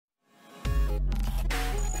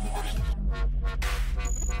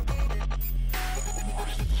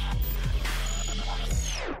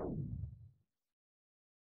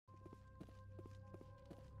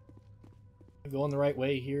going the right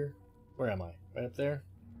way here? Where am I? Right up there?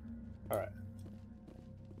 Alright.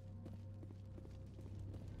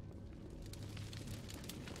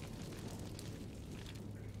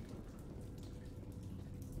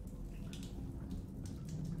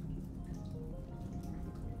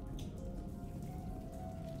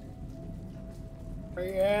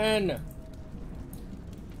 Thorian!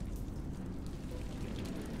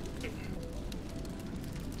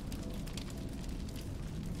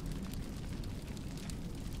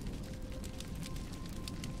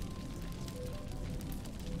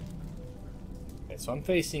 Okay, so I'm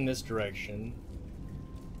facing this direction.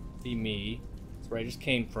 See me. That's where I just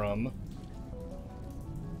came from.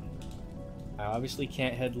 I obviously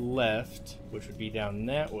can't head left, which would be down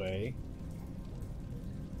that way.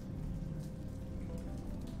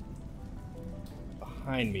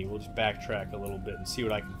 Behind me, we'll just backtrack a little bit and see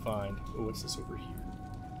what I can find. Oh, what's this over here?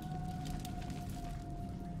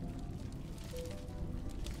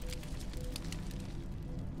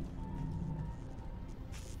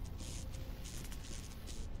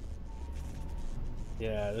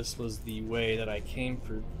 Yeah, this was the way that I came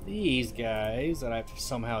for these guys that I have to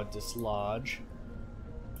somehow dislodge.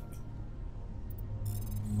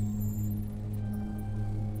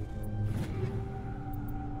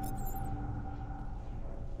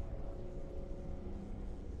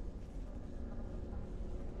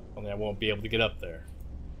 Only I won't be able to get up there.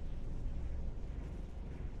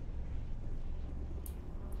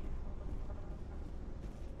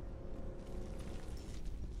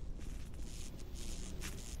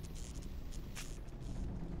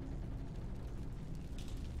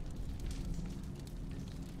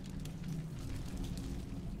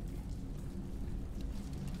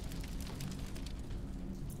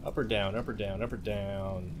 Up or down, up or down, up or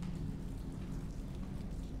down.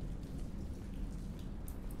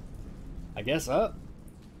 I guess up.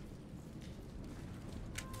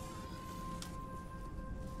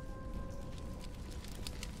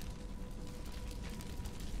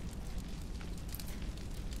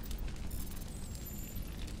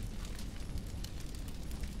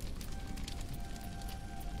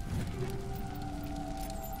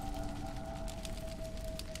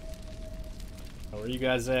 Where are you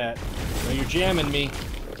guys at? Oh, you're jamming me.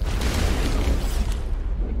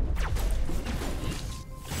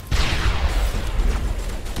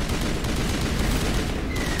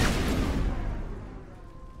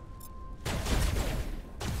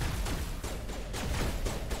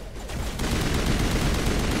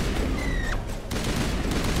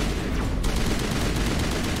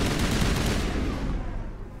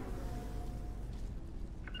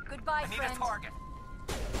 Goodbye, friend. Target.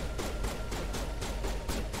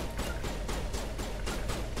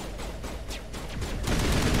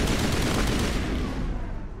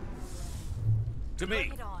 To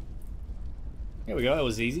me. Here we go, that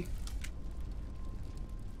was easy.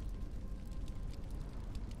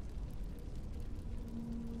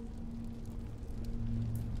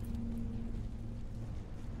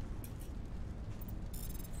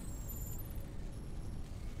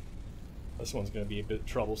 This one's going to be a bit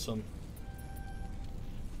troublesome.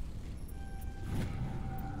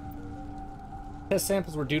 Test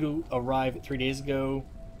samples were due to arrive 3 days ago.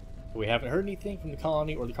 We haven't heard anything from the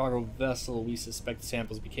colony or the cargo vessel. We suspect the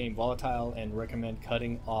samples became volatile and recommend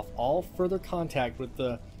cutting off all further contact with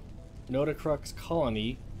the Notacrux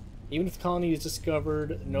colony. Even if the colony is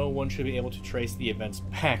discovered, no one should be able to trace the events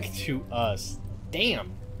back to us.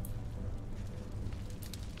 Damn!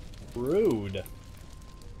 Rude.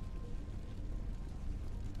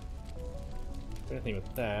 Anything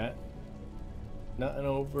with that. Nothing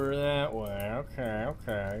over that way. Okay,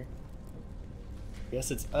 okay.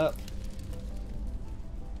 Guess it's up.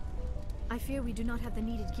 I fear we do not have the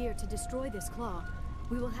needed gear to destroy this claw.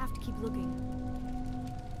 We will have to keep looking.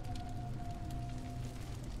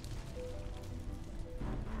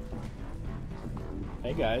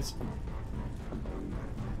 Hey guys.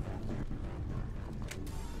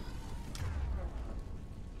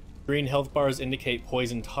 Green health bars indicate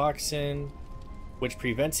poison toxin, which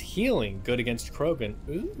prevents healing, good against Krogan.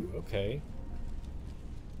 Ooh, okay.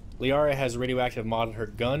 Liara has radioactive mod in her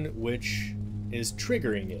gun, which is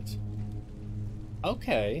triggering it.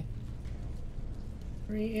 Okay.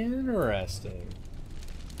 Very interesting.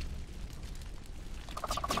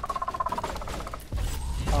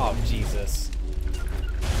 Oh, Jesus.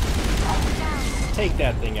 Take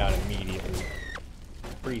that thing out immediately.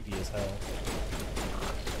 Creepy as hell.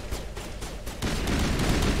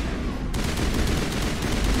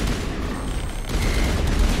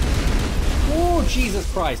 Oh,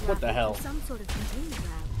 Jesus Christ, what the hell? Some sort of containment lab.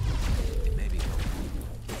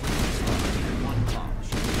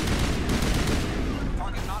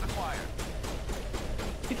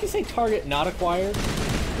 Did you say target not acquired? In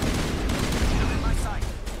my sight.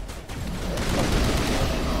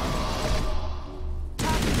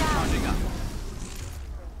 Target down. Charging up.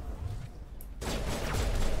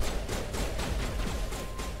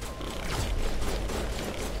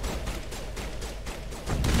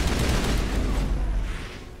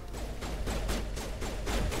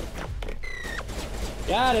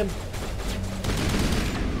 Got him.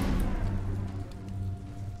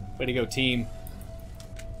 Way to go, team.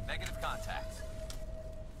 Negative contact.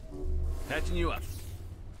 Patching you up.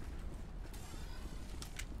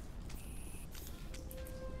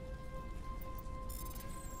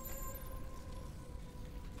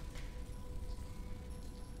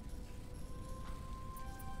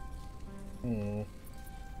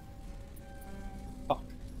 Fuck.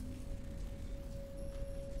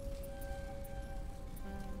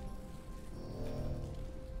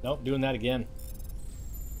 Nope, doing that again.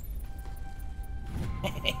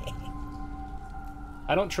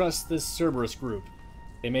 I don't trust this Cerberus group.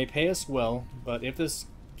 They may pay us well, but if this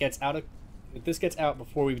gets out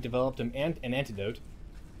before we've developed an antidote,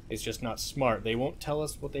 it's just not smart. They won't tell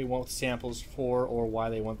us what they want samples for or why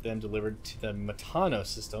they want them delivered to the Matano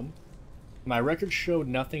system. My records showed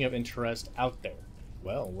nothing of interest out there.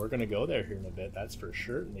 Well, we're gonna go there here in a bit. That's for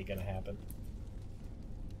certainly gonna happen.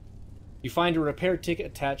 You find a repair ticket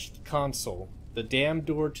attached to the console. The damn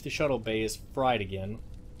door to the shuttle bay is fried again.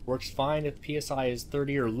 Works fine if PSI is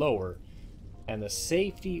 30 or lower, and the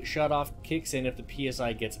safety shutoff kicks in if the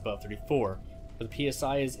PSI gets above 34. If the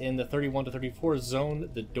PSI is in the 31 to 34 zone,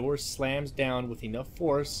 the door slams down with enough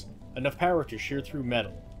force, enough power to shear through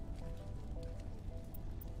metal.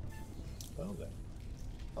 Well then.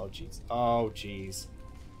 Oh jeez. Oh jeez.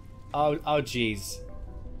 Oh jeez.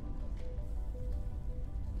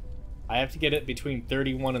 I have to get it between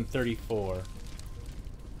 31 and 34.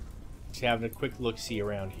 Just having a quick look-see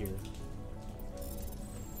around here.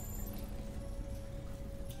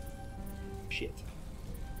 Shit.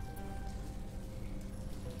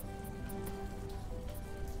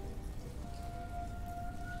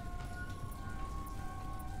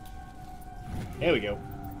 There we go.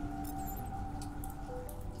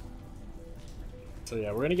 So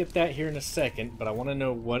yeah, we're gonna get that here in a second, but I want to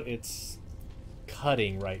know what it's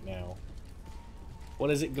cutting right now.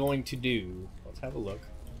 What is it going to do? Let's have a look.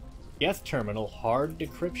 Geth terminal, hard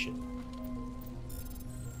decryption.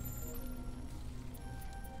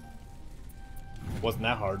 Wasn't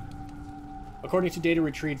that hard. According to data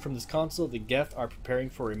retrieved from this console, the Geth are preparing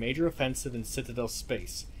for a major offensive in Citadel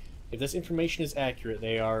space. If this information is accurate,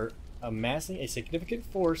 they are amassing a significant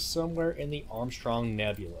force somewhere in the Armstrong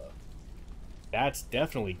Nebula. That's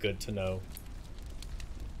definitely good to know.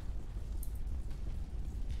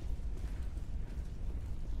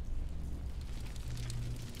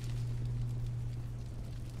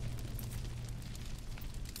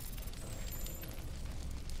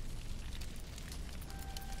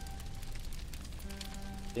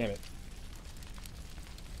 Damn it.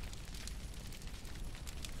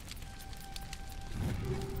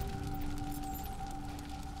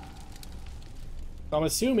 So I'm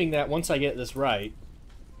assuming that once I get this right,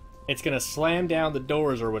 it's going to slam down the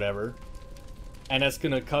doors or whatever, and that's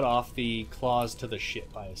going to cut off the claws to the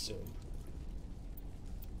ship, I assume.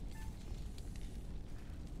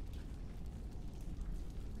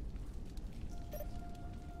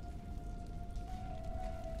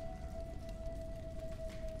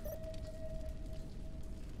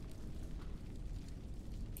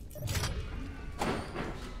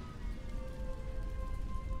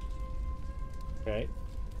 Okay.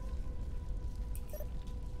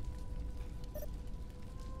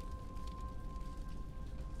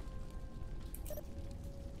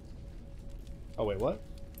 Oh wait, what?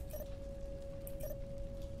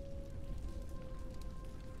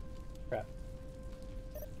 Crap.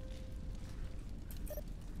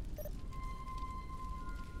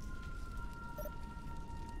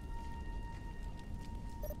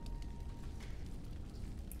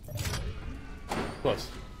 Close.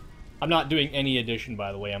 I'm not doing any addition,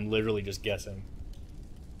 by the way. I'm literally just guessing.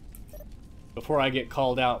 Before I get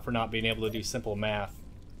called out for not being able to do simple math,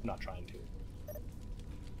 I'm not trying to.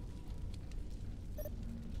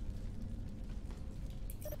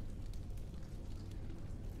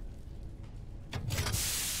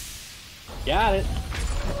 Got it.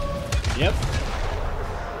 Yep.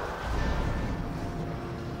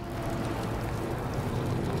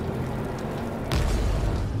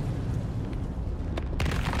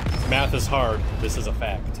 Math is hard. This is a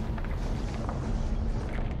fact.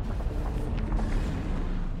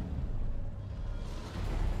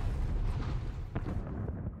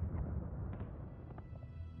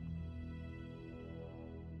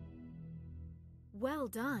 Well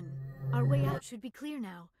done. Our way out should be clear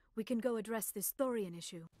now. We can go address this Thorian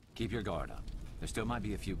issue. Keep your guard up. There still might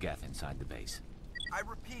be a few Geth inside the base. I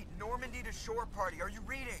repeat, Normandy to shore party. Are you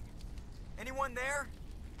reading? Anyone there?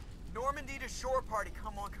 Normandy to shore party.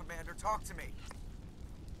 Come on, Commander. Talk to me.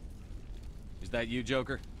 Is that you,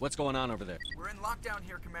 Joker? What's going on over there? We're in lockdown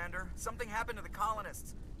here, Commander. Something happened to the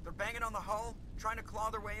colonists. They're banging on the hull, trying to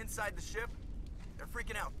claw their way inside the ship. They're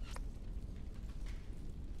freaking out.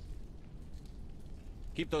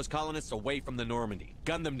 Keep those colonists away from the Normandy.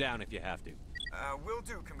 Gun them down if you have to. Will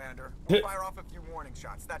do, Commander. We'll fire off a few warning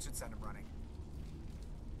shots. That should send them running.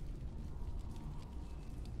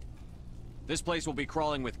 This place will be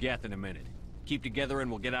crawling with Geth in a minute. Keep together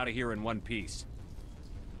and we'll get out of here in one piece.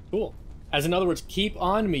 Cool. As in other words, keep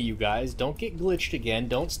on me, you guys. Don't get glitched again.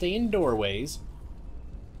 Don't stay in doorways.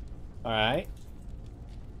 Alright.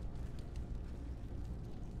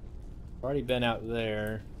 Already been out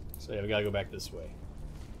there. So yeah, we gotta go back this way.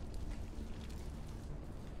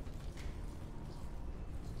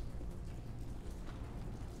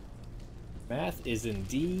 Math is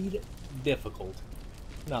indeed difficult.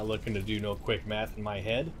 Not looking to do no quick math in my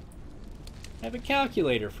head. I have a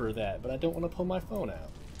calculator for that, but I don't want to pull my phone out.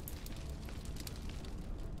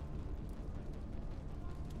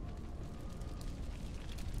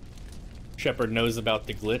 Shepard knows about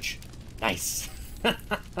the glitch. Nice. Of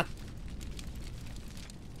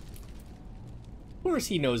course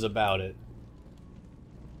he knows about it.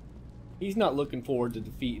 He's not looking forward to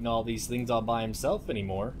defeating all these things all by himself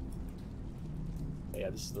anymore. Yeah,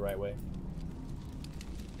 this is the right way.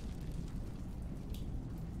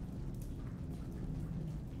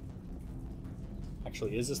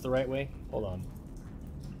 Actually, is this the right way? Hold on.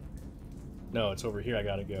 No, it's over here I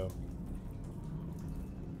gotta go.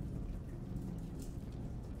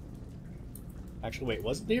 Actually, wait,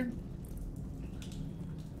 was it there?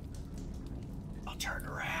 I'll turn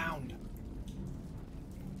around.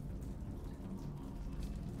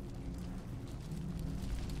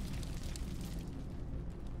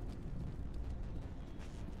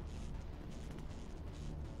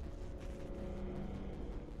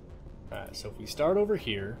 Alright, so if we start over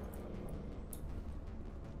here.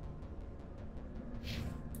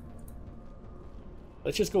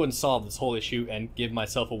 Let's just go and solve this whole issue and give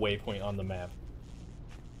myself a waypoint on the map.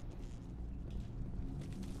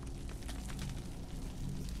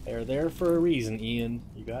 They're there for a reason, Ian.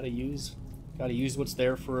 You gotta use what's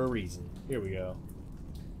there for a reason. Here we go.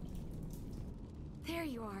 There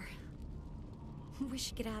you are. We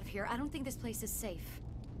should get out of here. I don't think this place is safe.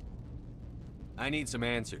 I need some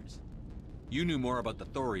answers. You knew more about the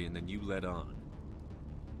Thorian than you let on.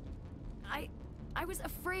 I was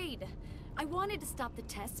afraid. I wanted to stop the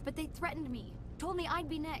tests, but they threatened me. Told me I'd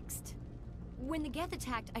be next. When the Geth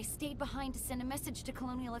attacked, I stayed behind to send a message to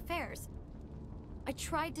Colonial Affairs. I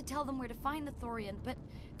tried to tell them where to find the Thorian, but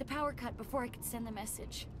the power cut before I could send the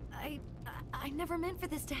message. I never meant for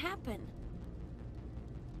this to happen.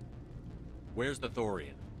 Where's the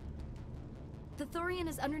Thorian? The Thorian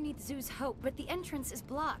is underneath Zoo's Hope, but the entrance is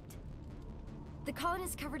blocked. The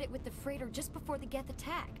colonists covered it with the freighter just before the Geth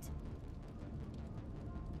attacked.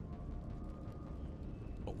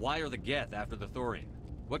 But why are the Geth after the Thorian?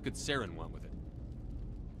 What could Saren want with it?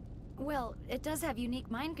 Well, it does have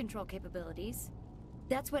unique mind control capabilities.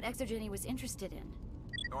 That's what Exogeny was interested in.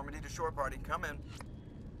 Normandy to shore party. Come in.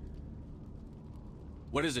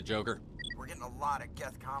 What is it, Joker? We're getting a lot of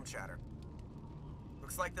Geth comm chatter.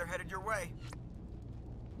 Looks like they're headed your way.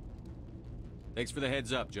 Thanks for the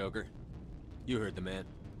heads up, Joker. You heard the man.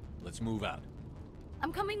 Let's move out.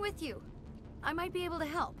 I'm coming with you. I might be able to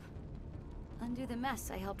help. Undo the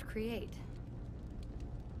mess I helped create.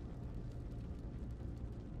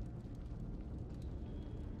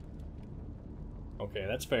 Okay,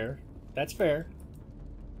 that's fair. That's fair.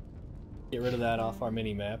 Get rid of that off our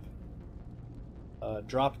mini-map.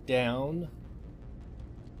 Drop down.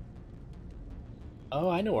 Oh,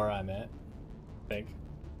 I know where I'm at. I think.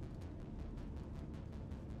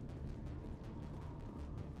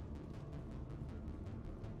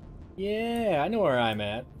 Yeah, I know where I'm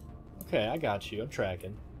at. Okay, I got you. I'm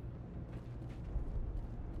tracking.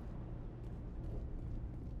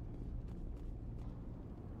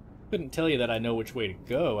 Couldn't tell you that I know which way to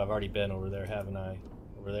go. I've already been over there, haven't I?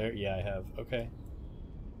 Over there? Yeah, I have. Okay.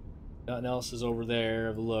 Nothing else is over there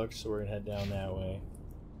of look, so we're gonna head down that way.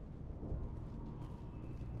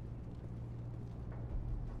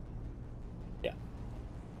 Yeah.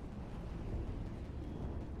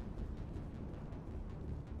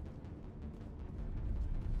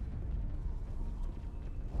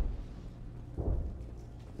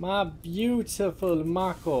 My beautiful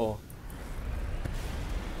Mako.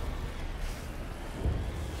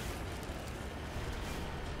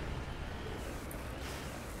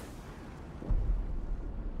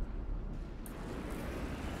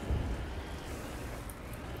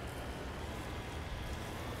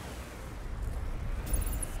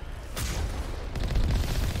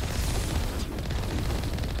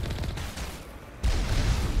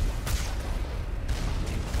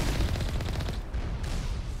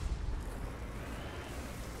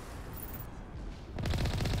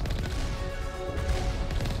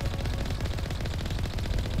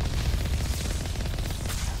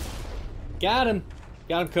 Got him!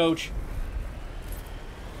 Got him, coach.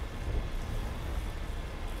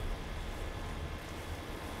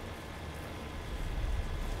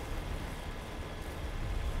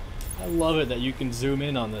 I love it that you can zoom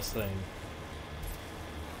in on this thing.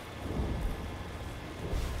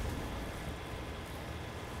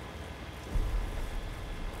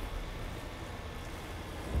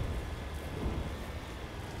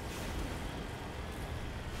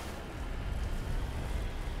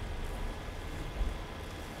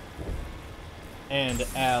 And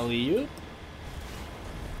alley-oop.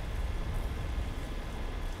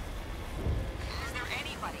 Is there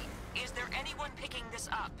anybody? Is there anyone picking this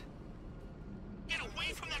up? Get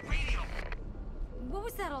away from that radio! What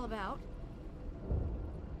was that all about?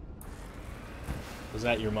 Was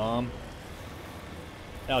that your mom?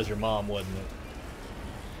 That was your mom, wasn't it?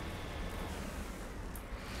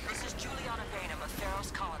 This is Juliana Bainham of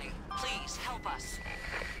Pharaoh's Colony. Please help us.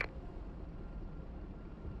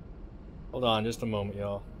 Hold on just a moment,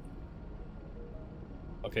 y'all.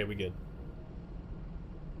 Okay, we good.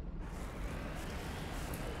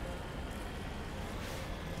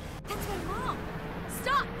 That's my mom!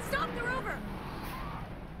 Stop! Stop the rover!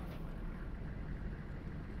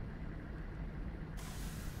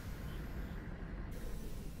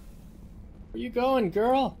 Where you going,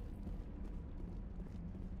 girl?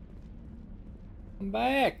 Come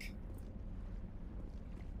back.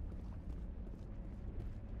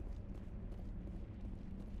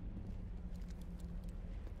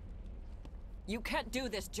 You can't do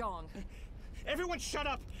this, Jong. Everyone shut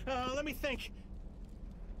up! Let me think.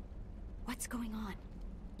 What's going on?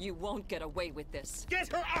 You won't get away with this. Get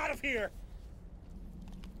her out of here!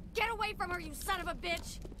 Get away from her, you son of a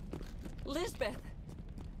bitch! Lisbeth!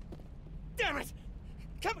 Damn it!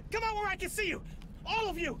 Come out where I can see you! All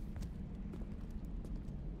of you!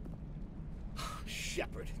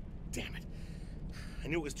 Shepard, damn it. I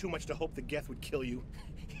knew it was too much to hope the Geth would kill you.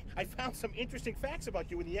 I found some interesting facts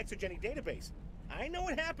about you in the exogenic database. I know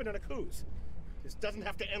what happened on Akuz. This doesn't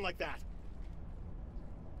have to end like that.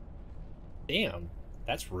 Damn,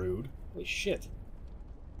 that's rude. Holy shit.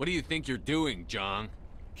 What do you think you're doing, Jong?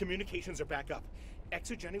 Communications are back up.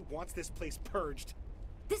 Exogenic wants this place purged.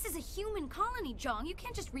 This is a human colony, Jong. You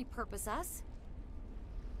can't just repurpose us.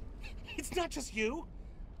 It's not just you.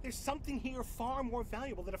 There's something here far more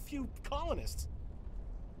valuable than a few colonists.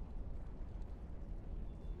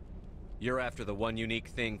 You're after the one unique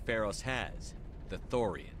thing Pharos has, the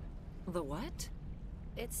Thorian. The what?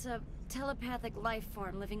 It's a telepathic life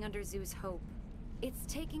form living under Zoo's hope. It's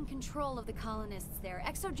taking control of the colonists there.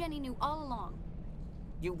 Exogeny knew all along.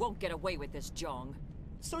 You won't get away with this, Jong.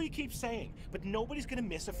 So you keep saying, but nobody's gonna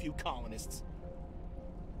miss a few colonists.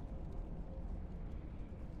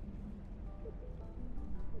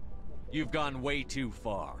 You've gone way too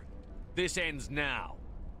far. This ends now.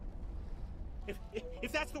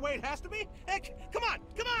 If that's the way it has to be, heck, come on!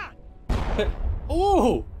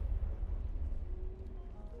 Ooh!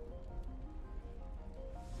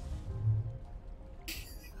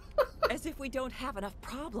 As if we don't have enough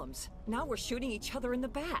problems. Now we're shooting each other in the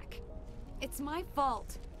back. It's my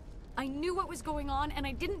fault. I knew what was going on and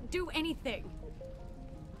I didn't do anything.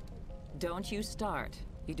 Don't you start.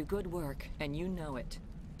 You do good work, and you know it.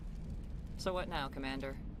 So what now,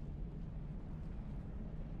 Commander?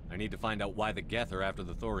 I need to find out why the Geth are after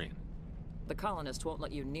the Thorian. The colonists won't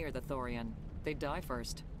let you near the Thorian. They die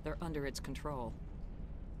first. They're under its control.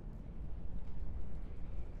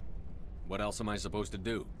 What else am I supposed to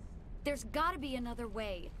do? There's gotta be another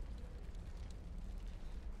way.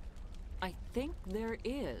 I think there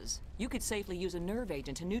is. You could safely use a nerve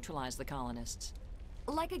agent to neutralize the colonists.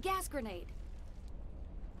 Like a gas grenade.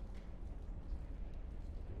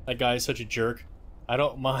 That guy is such a jerk. I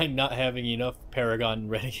don't mind not having enough Paragon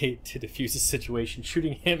Renegade to defuse the situation.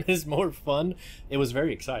 Shooting him is more fun. It was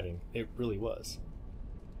very exciting. It really was.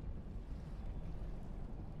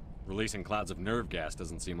 Releasing clouds of nerve gas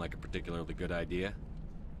doesn't seem like a particularly good idea.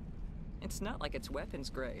 It's not like it's weapons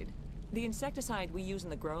grade. The insecticide we use in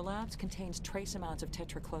the grow labs contains trace amounts of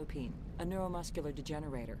tetraclopine, a neuromuscular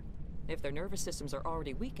degenerator. If their nervous systems are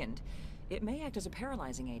already weakened, it may act as a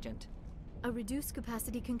paralyzing agent. A reduced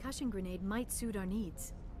capacity concussion grenade might suit our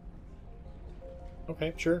needs.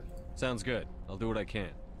 Okay, sure. Sounds good. I'll do what I can.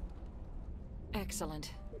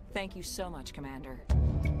 Excellent. Thank you so much, Commander.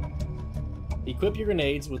 Equip your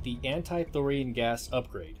grenades with the anti-thorian gas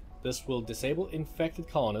upgrade. This will disable infected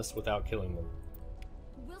colonists without killing them.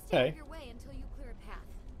 We'll stay out Okay. of your way until you clear a path.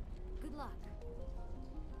 Good luck.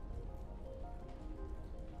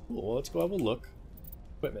 Cool, let's go have a look.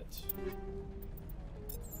 Equipment.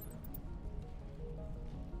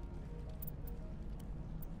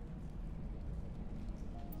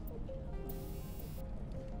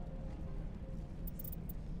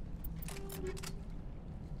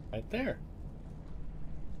 Right there.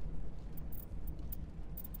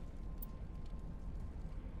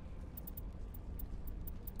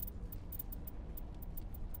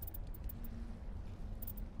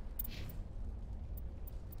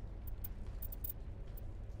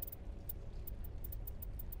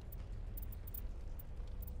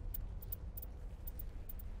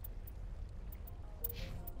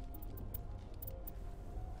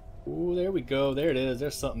 Ooh, there we go. There it is.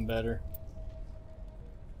 There's something better.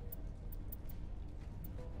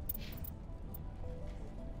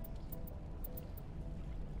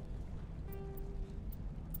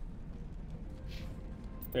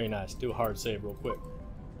 Very nice. Do a hard save real quick.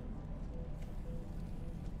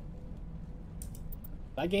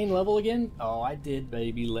 Did I gain level again? Oh, I did,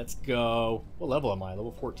 baby. Let's go. What level am I?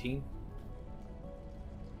 Level 14?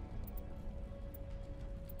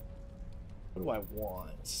 What do I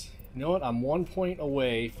want? You know what? I'm 1 point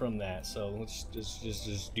away from that, so let's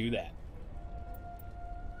just do that.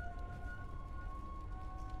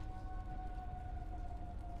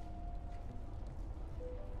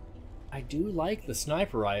 I do like the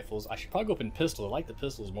sniper rifles. I should probably go up in pistol. I like the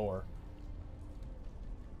pistols more.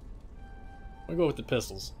 I'm gonna go with the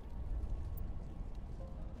pistols.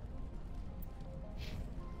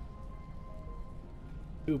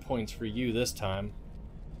 Two points for you this time.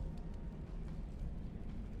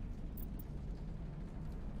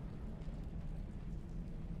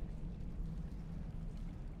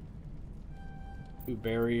 Two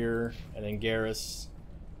barrier, and then Garrus.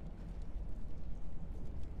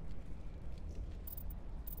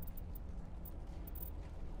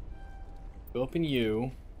 Open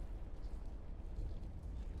you.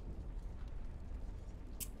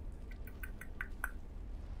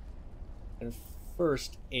 And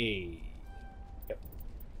first aid. Yep.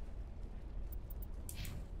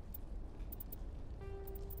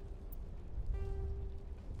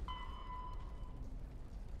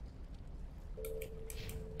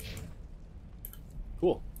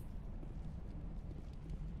 Cool.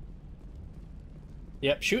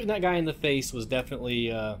 Yep, shooting that guy in the face was definitely,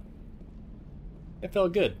 it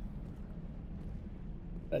felt good.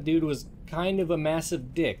 That dude was kind of a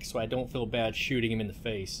massive dick, so I don't feel bad shooting him in the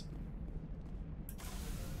face.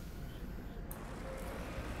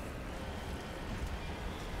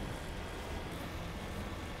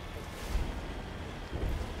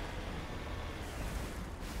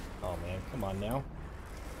 Oh man, come on now.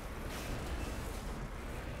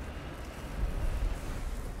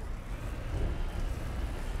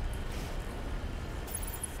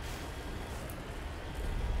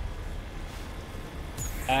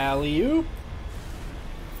 Alley-oop.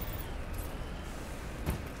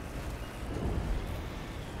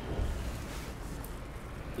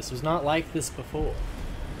 This was not like this before.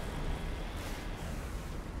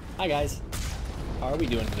 Hi guys. How are we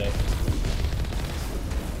doing today?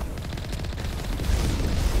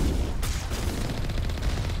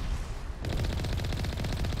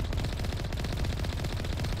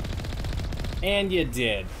 And you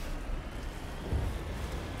did.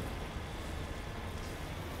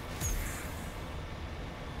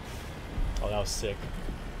 Oh, that was sick.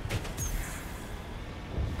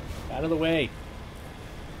 Out of the way.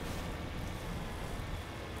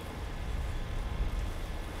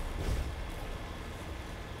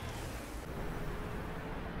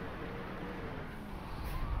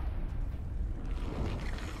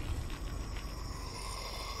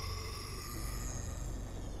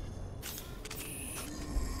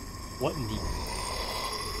 What in the...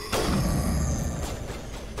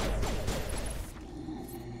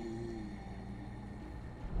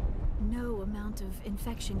 No amount of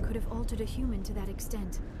infection could have altered a human to that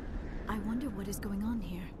extent. I wonder what is going on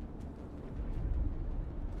here.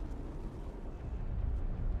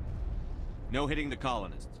 No hitting the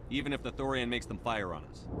colonists, even if the Thorian makes them fire on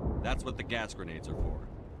us. That's what the gas grenades are for.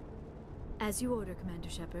 As you order, Commander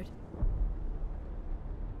Shepard.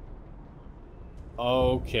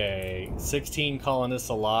 Okay, 16 colonists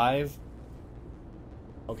alive.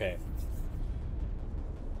 Okay.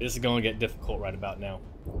 This is going to get difficult right about now.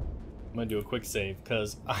 I'm going to do a quick save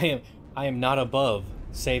because I am not above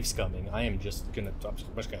save scumming. I'm just going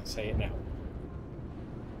to say it now.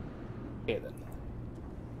 Okay then.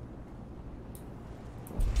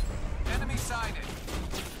 Enemy sighted.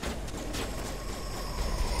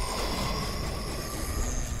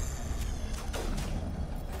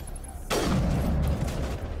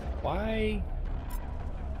 Why?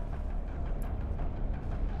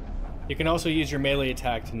 You can also use your melee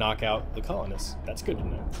attack to knock out the colonists. That's good to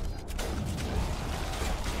know.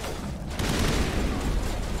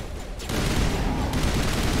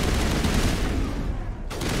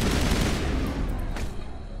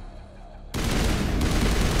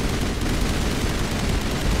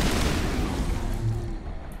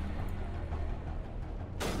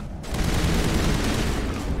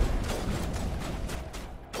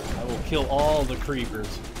 kill all the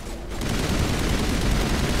creepers.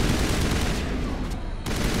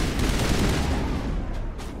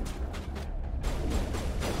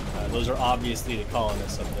 Those are obviously the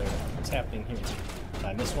colonists up there. What's happening here? Did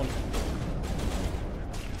I miss one?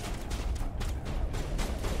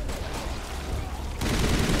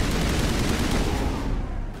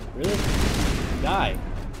 Really? Die.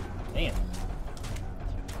 Damn.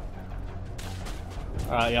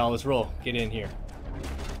 Alright, y'all, let's roll. Get in here.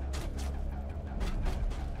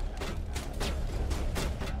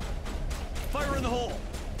 Fire in the hole!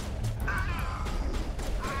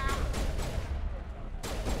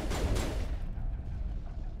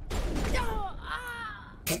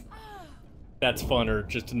 That's funner,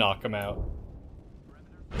 just to knock him out.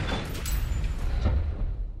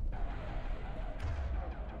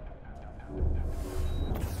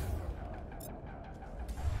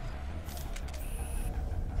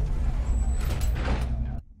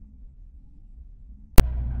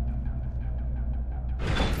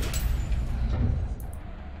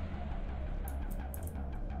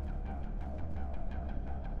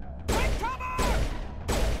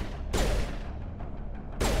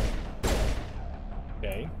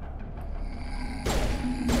 Okay.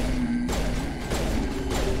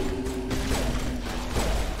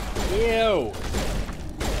 Ew!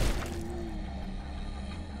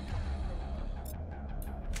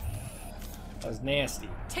 That was nasty.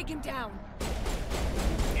 Take him down.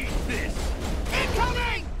 Eat this!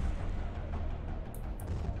 Incoming!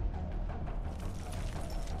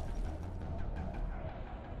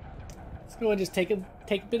 Let's go and just take a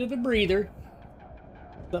bit of a breather.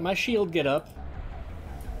 Let my shield get up.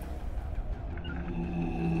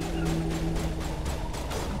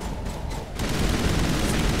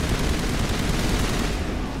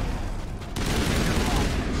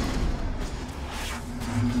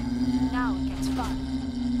 Now it gets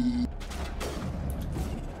fun.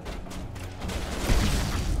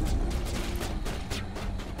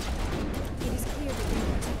 It is clear that they are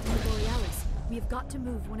protecting the Borealis. We have got to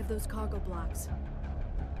move one of those cargo blocks.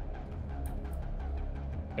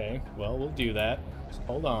 Okay, well, we'll do that. Just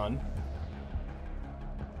hold on.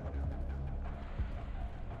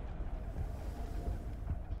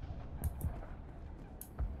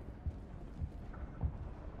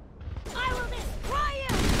 I will destroy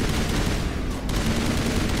you!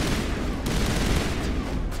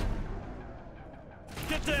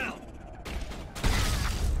 Get down!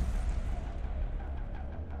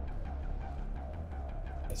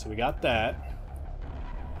 Okay, so we got that.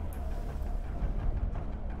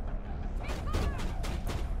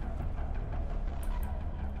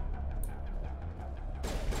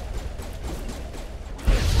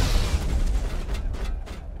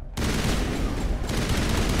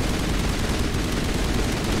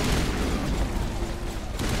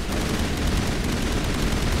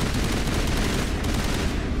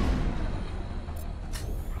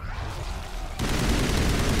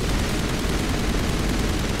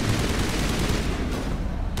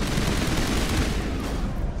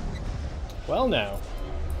 Well, now.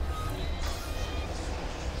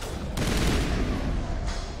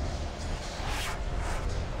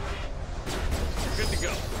 Good to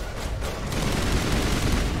go.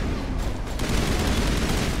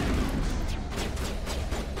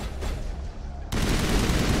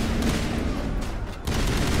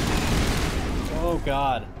 Oh,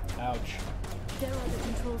 God. Ouch. There are the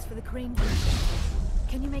controls for the crane bridge.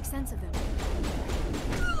 Can you make sense of them?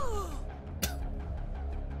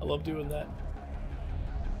 I love doing that.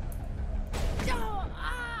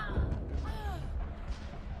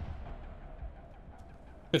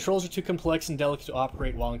 Controls are too complex and delicate to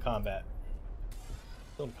operate while in combat.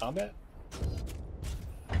 Still in combat?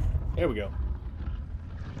 There we go.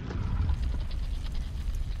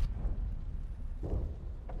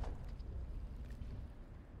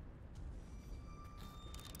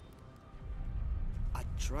 I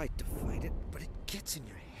tried to fight it, but it gets in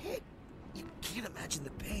your head. You can't imagine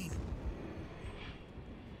the pain.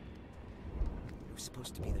 I was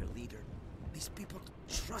supposed to be their leader. These people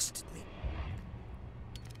trusted me.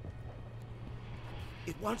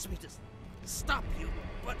 It wants me to stop you,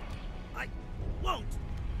 but I won't.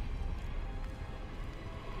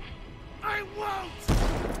 I won't!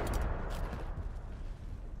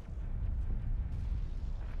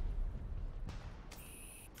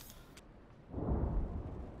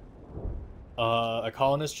 A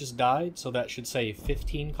colonist just died, so that should say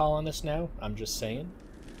 15 colonists now. I'm just saying.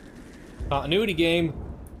 Continuity game.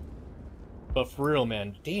 But for real,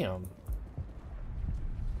 man. Damn.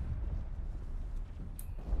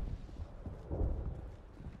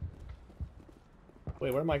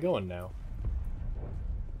 Wait, where am I going now?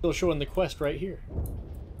 Still showing the quest right here.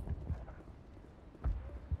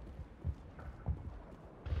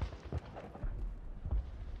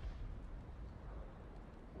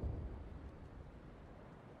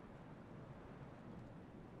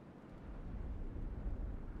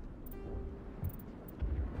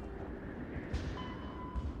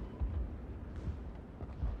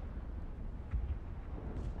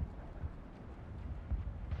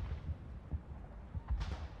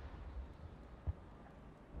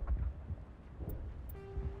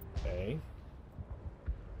 Okay.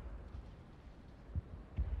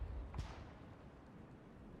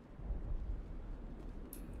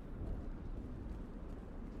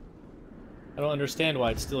 I don't understand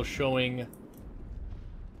why it's still showing.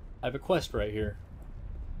 I have a quest right here.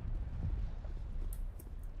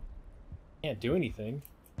 Can't do anything.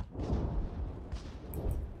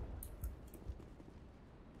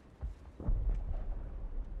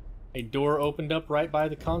 A door opened up right by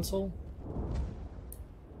the console?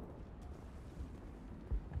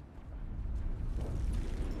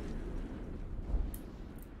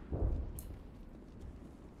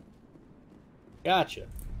 Gotcha.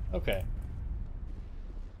 Okay.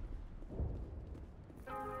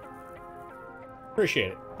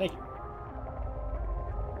 Appreciate it. Thank you.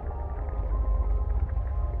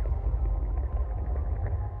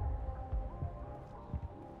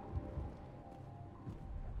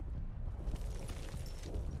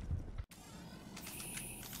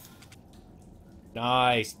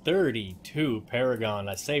 Nice. 32 Paragon.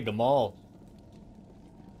 I saved them all.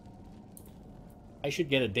 I should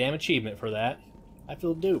get a damn achievement for that. I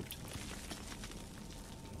feel duped.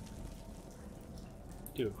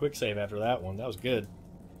 Do a quick save after that one. That was good.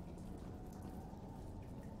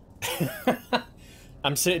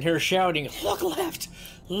 I'm sitting here shouting, "Look left!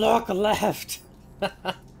 Look left!"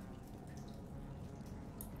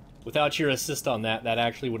 Without your assist on that, that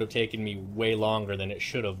actually would have taken me way longer than it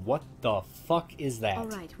should have. What the fuck is that?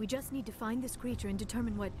 Alright, we just need to find this creature and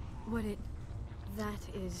determine what it...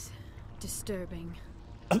 That is disturbing.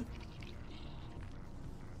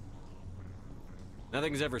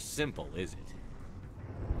 Nothing's ever simple, is it?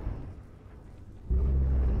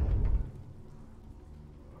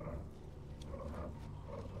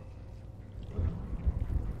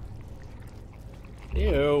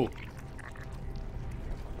 Ew.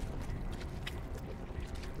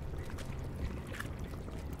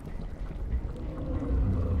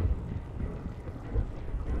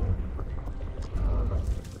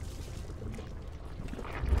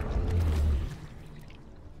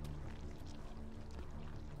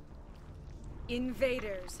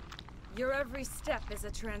 Invaders, your every step is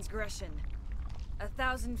a transgression.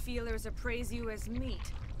 1,000 feelers appraise you as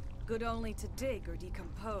meat, good only to dig or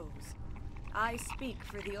decompose. I speak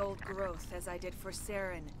for the old growth as I did for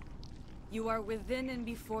Saren. You are within and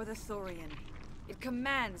before the Thorian. It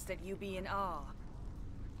commands that you be in awe.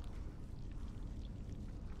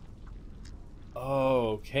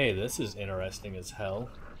 Okay, this is interesting as hell.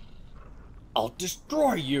 I'll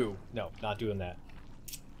destroy you! No, not doing that.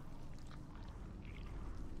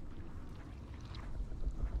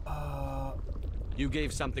 You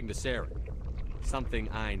gave something to Saren. Something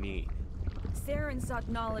I need. Saren sought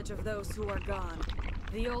knowledge of those who are gone.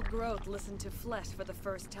 The old growth listened to flesh for the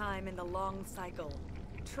first time in the long cycle.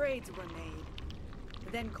 Trades were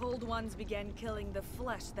made. Then cold ones began killing the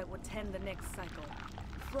flesh that would tend the next cycle.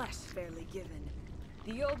 Flesh fairly given.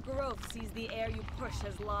 The old growth sees the air you push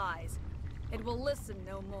as lies. It will listen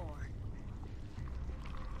no more.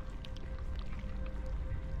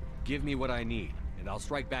 Give me what I need, and I'll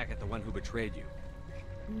strike back at the one who betrayed you.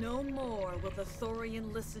 No more will the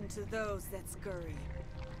Thorian listen to those that scurry.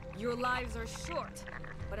 Your lives are short,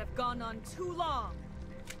 but have gone on too long.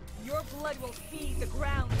 Your blood will feed the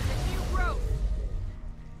ground of the new growth.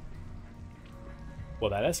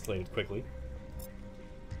 Well, that escalated quickly.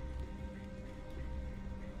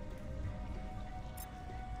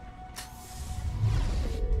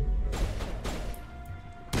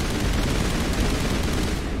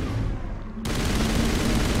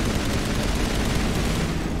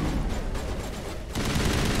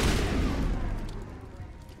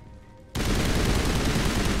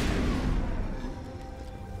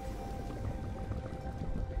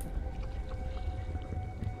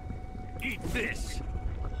 Eat this!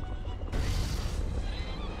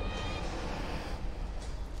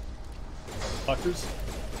 Fuckers.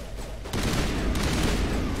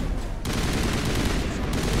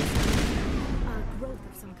 Growth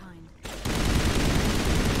of some kind.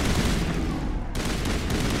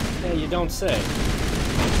 Yeah, you don't say.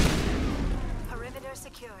 Perimeter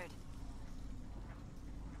secured.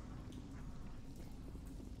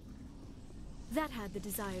 That had the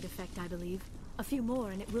desired effect, I believe. A few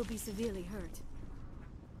more and it will be severely hurt.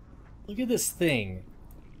 Look at this thing.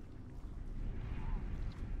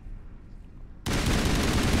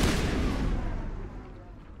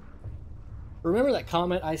 Remember that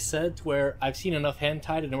comment I said to where I've seen enough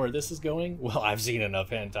hentai to know where this is going? Well, I've seen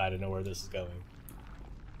enough hentai to know where this is going.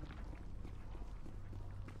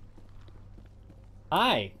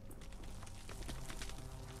 Hi.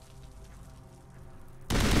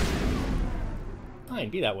 Fine,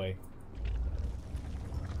 be that way.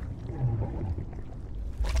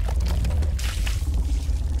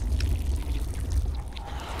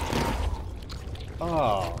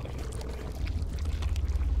 Oh.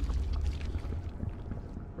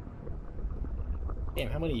 Damn,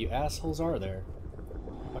 how many of you assholes are there?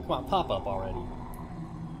 Oh, come on, pop up already.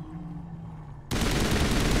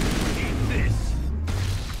 Eat this!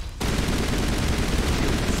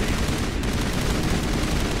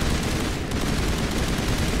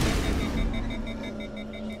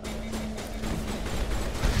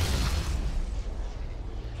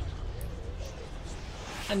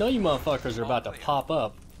 I know you motherfuckers are about to pop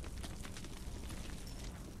up.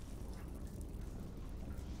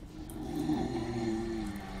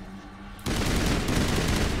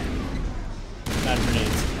 Bad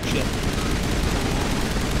grenades. Shit.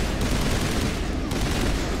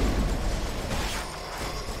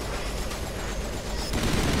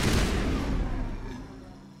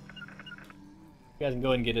 You guys can go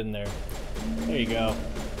ahead and get in there. There you go.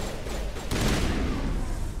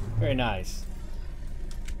 Very nice.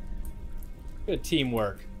 Good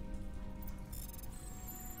teamwork.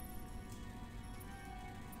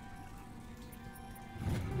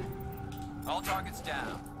 All targets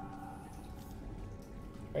down.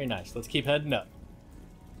 Very nice. Let's keep heading up.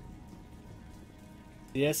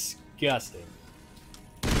 Disgusting.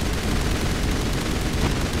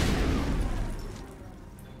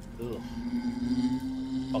 Ugh.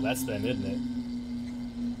 Oh, that's them, isn't it?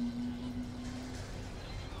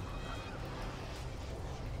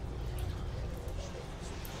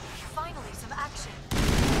 Finally, some action.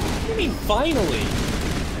 What do you mean, finally?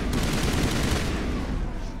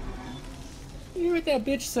 You hear what that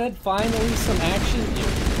bitch said? Finally, some action?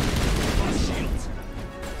 Shields.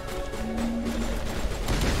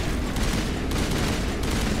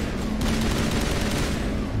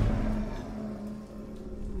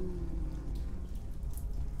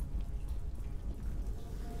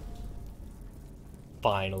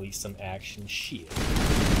 Finally, some action. Shit.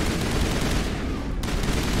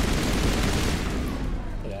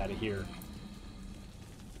 Get out of here.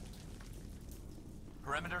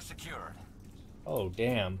 Perimeter secured. Oh,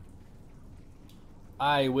 damn.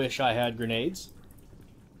 I wish I had grenades.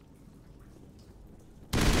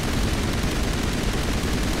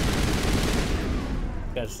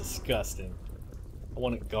 That's disgusting. I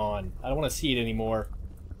want it gone. I don't want to see it anymore.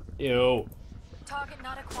 Ew. Target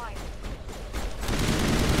not acquired.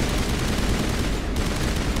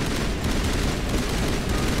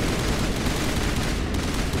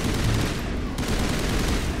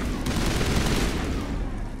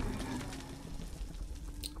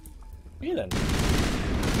 Okay then.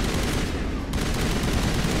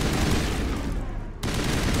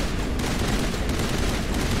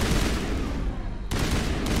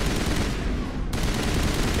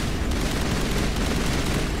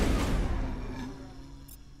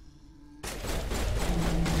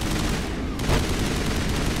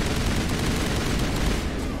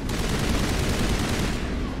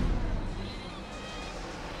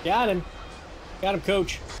 Got him. Got him,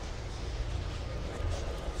 coach.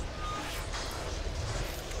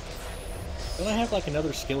 Don't I have like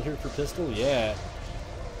another skill here for pistol? Yeah.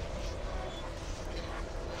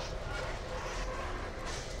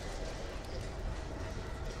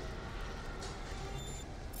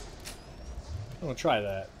 I'm gonna try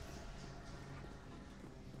that.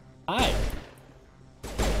 Hi.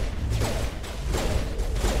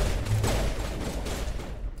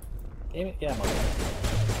 Damn it, yeah, I'm on.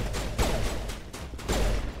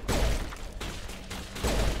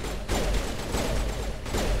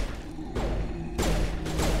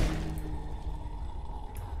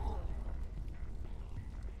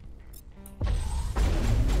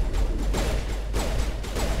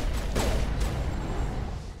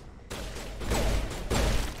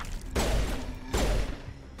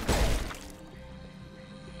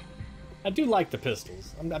 I do like the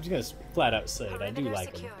pistols. I'm just gonna flat out say it. I do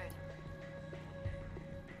like them.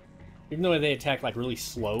 Even though they attack like really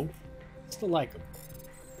slow, I still like them.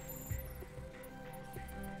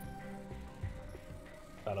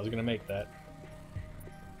 Thought I was gonna make that.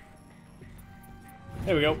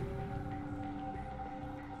 There we go.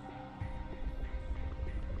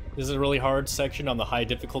 This is a really hard section on the high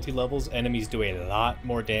difficulty levels. Enemies do a lot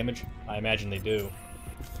more damage. I imagine they do.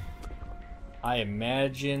 I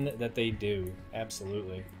imagine that they do.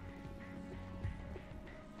 Absolutely.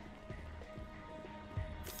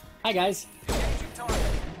 Hi, guys.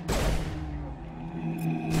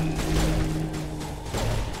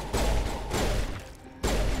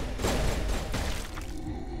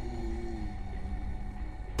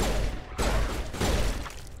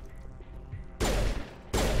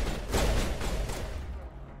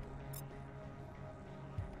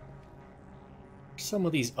 Some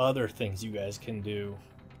of these other things you guys can do.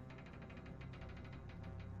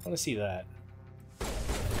 I want to see that.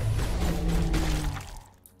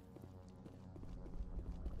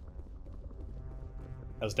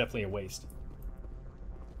 That was definitely a waste.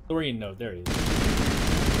 Thorian node, there he is.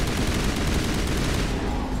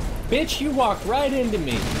 Bitch, you walked right into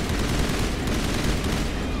me!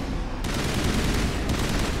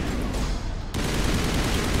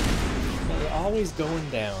 They're always going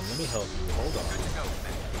down. Let me help you. Hold on.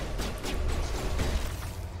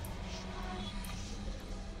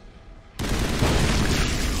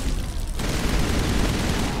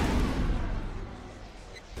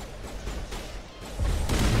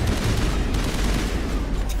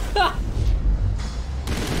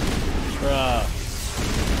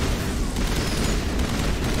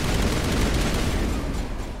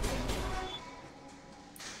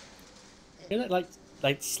 Hear that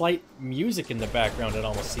like slight music in the background, it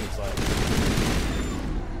almost seems like.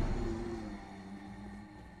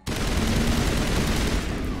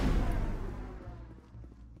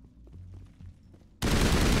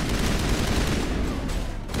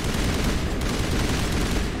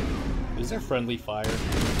 Is there friendly fire?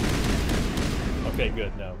 Okay,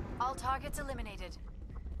 good, no. All targets eliminated.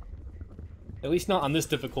 At least not on this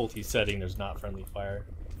difficulty setting, there's not friendly fire.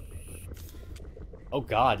 Oh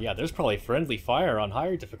god, yeah, there's probably friendly fire on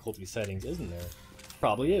higher difficulty settings, isn't there?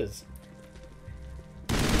 Probably is.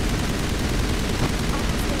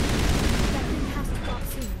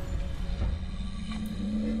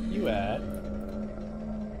 You at?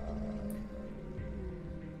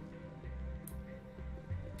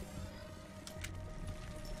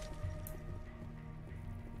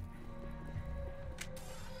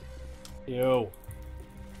 Yo.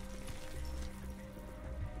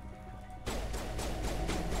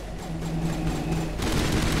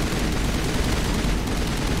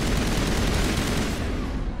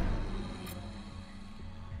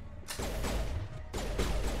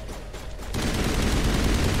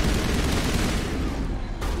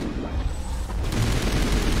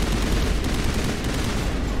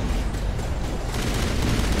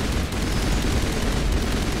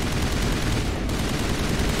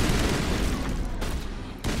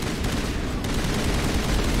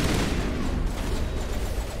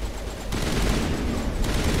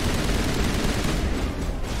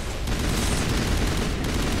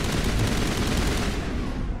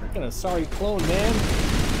 Sorry, clone, man.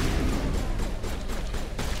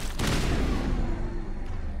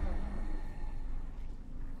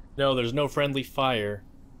 No, there's no friendly fire.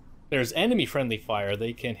 There's enemy friendly fire.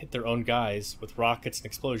 They can hit their own guys with rockets and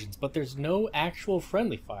explosions, but there's no actual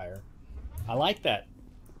friendly fire. I like that.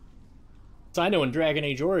 So I know in Dragon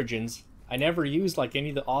Age Origins, I never used like any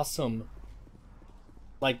of the awesome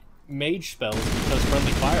like mage spells because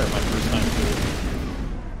friendly fire my first time through.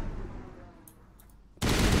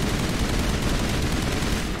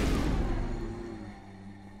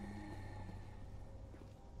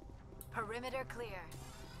 Perimeter clear.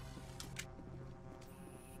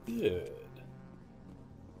 Good.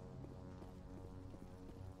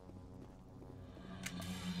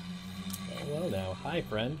 Oh, well now, hi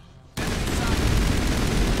friend.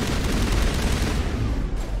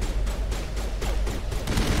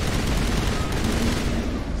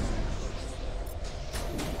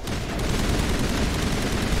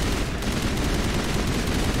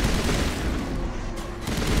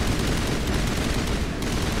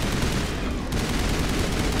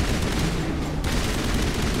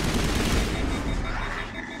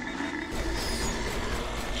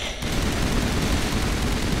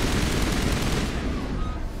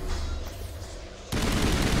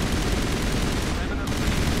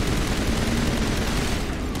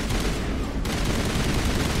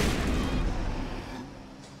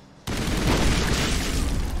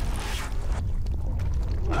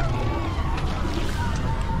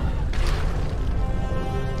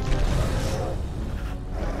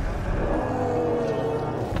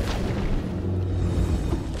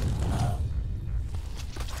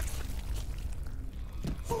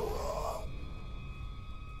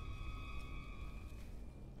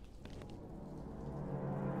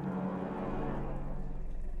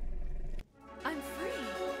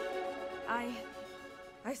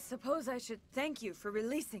 I suppose I should thank you for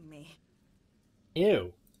releasing me.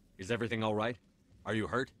 Ew. Is everything all right? Are you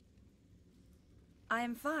hurt? I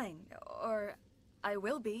am fine, or I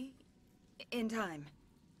will be, in time.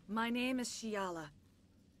 My name is Shiala.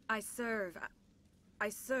 I served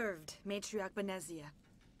Matriarch Benezia.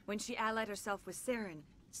 When she allied herself with Saren,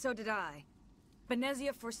 so did I.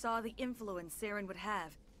 Benezia foresaw the influence Saren would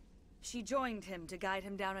have. She joined him to guide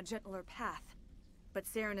him down a gentler path. But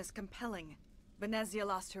Saren is compelling. Benezia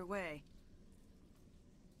lost her way.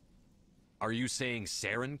 Are you saying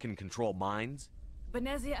Saren can control minds?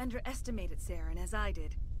 Benezia underestimated Saren, as I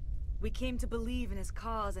did. We came to believe in his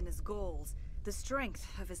cause and his goals. The strength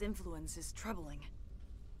of his influence is troubling.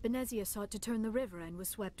 Benezia sought to turn the river and was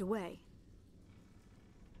swept away.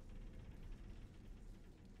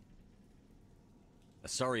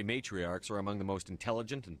 Asari matriarchs are among the most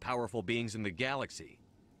intelligent and powerful beings in the galaxy.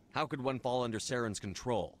 How could one fall under Saren's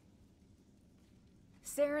control?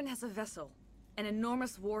 Saren has a vessel, an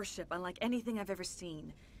enormous warship unlike anything I've ever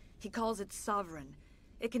seen. He calls it Sovereign.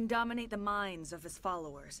 It can dominate the minds of his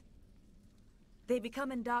followers. They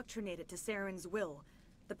become indoctrinated to Saren's will.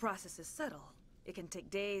 The process is subtle. It can take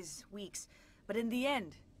days, weeks, but in the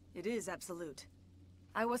end, it is absolute.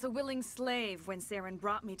 I was a willing slave when Saren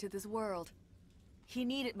brought me to this world. He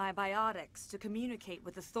needed my biotics to communicate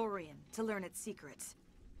with the Thorian, to learn its secrets.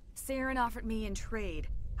 Saren offered me in trade.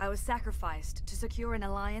 I was sacrificed to secure an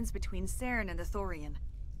alliance between Saren and the Thorian.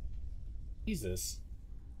 Jesus.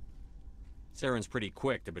 Saren's pretty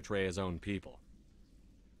quick to betray his own people.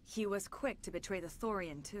 He was quick to betray the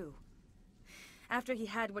Thorian, too. After he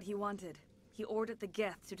had what he wanted, he ordered the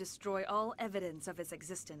Geth to destroy all evidence of its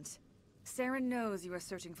existence. Saren knows you are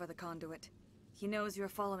searching for the conduit. He knows you are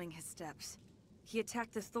following his steps. He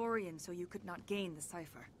attacked the Thorian so you could not gain the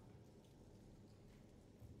cipher.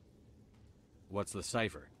 What's the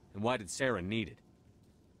cipher? And why did Saren need it?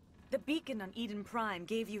 The beacon on Eden Prime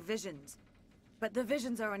gave you visions. But the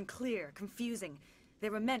visions are unclear, confusing. They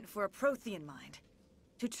were meant for a Prothean mind.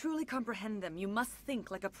 To truly comprehend them, you must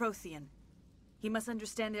think like a Prothean. You must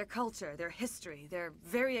understand their culture, their history, their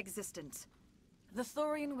very existence. The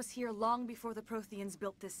Thorian was here long before the Protheans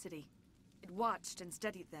built this city. It watched and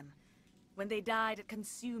studied them. When they died, it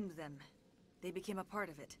consumed them. They became a part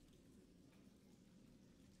of it.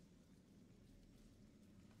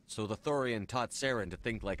 So the Thorian taught Saren to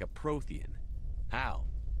think like a Prothean. How?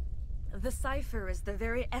 The cipher is the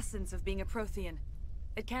very essence of being a Prothean.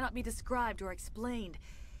 It cannot be described or explained.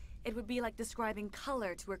 It would be like describing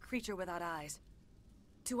color to a creature without eyes.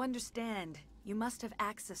 To understand, you must have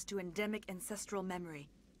access to endemic ancestral memory.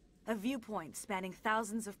 A viewpoint spanning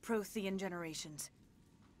thousands of Prothean generations.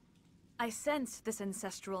 I sensed this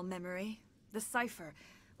ancestral memory, the cipher,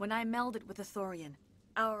 when I melded with the Thorian.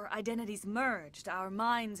 Our identities merged, our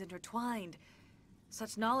minds intertwined.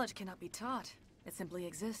 Such knowledge cannot be taught. It simply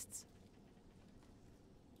exists.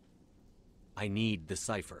 I need the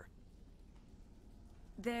cipher.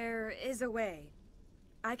 There is a way.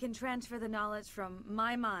 I can transfer the knowledge from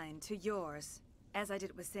my mind to yours, as I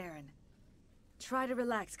did with Saren. Try to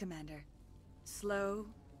relax, Commander. Slow,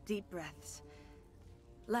 deep breaths.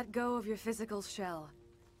 Let go of your physical shell.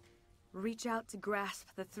 Reach out to grasp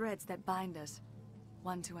the threads that bind us,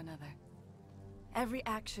 one to another. Every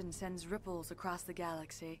action sends ripples across the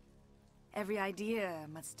galaxy. Every idea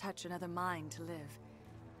must touch another mind to live.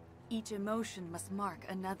 Each emotion must mark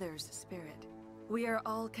another's spirit. We are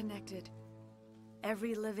all connected.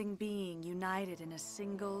 Every living being united in a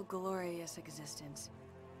single glorious existence.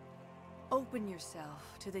 Open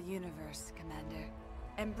yourself to the universe, Commander.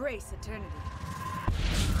 Embrace eternity.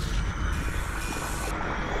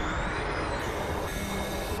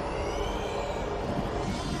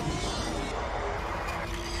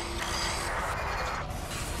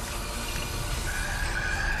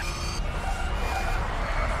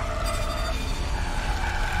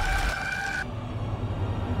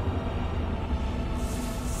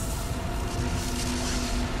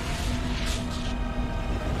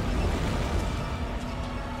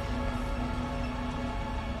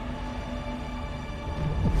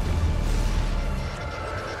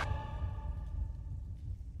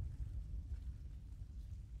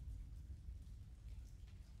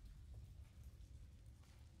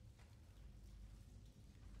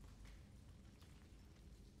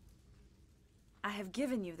 I have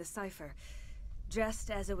given you the cipher,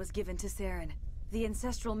 just as it was given to Saren. The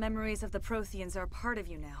ancestral memories of the Protheans are part of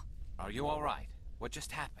you now. Are you all right? What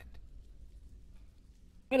just happened?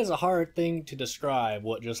 It is a hard thing to describe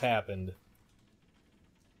what just happened.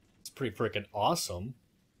 It's pretty freaking awesome.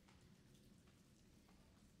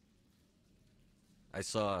 I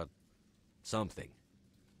saw something.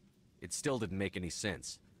 It still didn't make any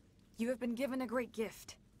sense. You have been given a great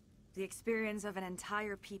gift. The experience of an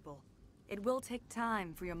entire people. It will take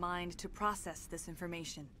time for your mind to process this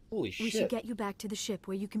information. Holy shit. We should get you back to the ship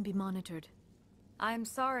where you can be monitored. I'm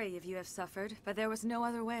sorry if you have suffered, but there was no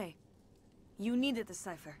other way. You needed the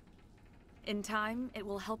cipher. In time, it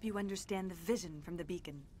will help you understand the vision from the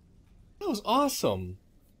beacon. That was awesome.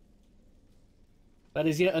 That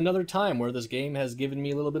is yet another time where this game has given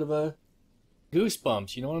me a little bit of a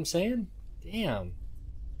goosebumps, you know what I'm saying? Damn.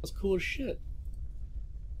 That's cool as shit.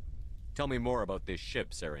 Tell me more about this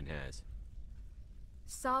ship Saren has.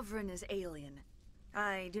 Sovereign is alien.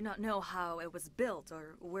 I do not know how it was built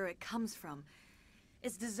or where it comes from.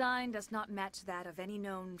 Its design does not match that of any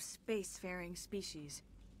known spacefaring species.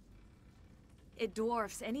 It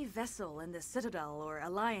dwarfs any vessel in the Citadel or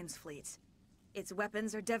Alliance fleets. Its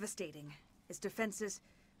weapons are devastating. Its defenses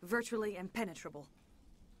virtually impenetrable.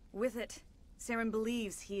 With it, Saren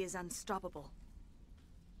believes he is unstoppable.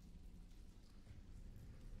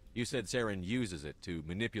 You said Saren uses it to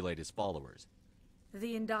manipulate his followers.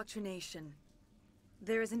 The indoctrination.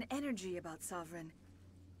 There is an energy about Sovereign.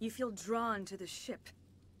 You feel drawn to the ship.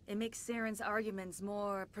 It makes Saren's arguments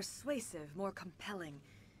more persuasive, more compelling.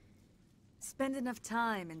 Spend enough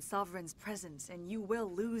time in Sovereign's presence and you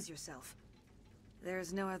will lose yourself.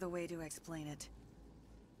 There's no other way to explain it.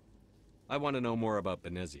 I want to know more about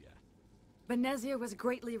Benezia. Benezia was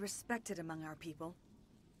greatly respected among our people.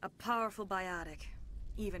 A powerful biotic,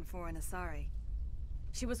 even for an Asari.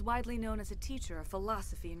 She was widely known as a teacher of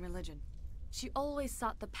philosophy and religion. She always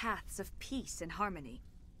sought the paths of peace and harmony.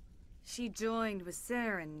 She joined with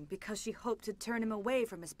Saren because she hoped to turn him away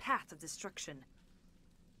from his path of destruction.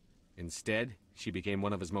 Instead, she became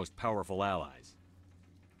one of his most powerful allies.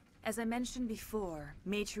 As I mentioned before,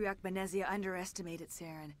 Matriarch Benezia underestimated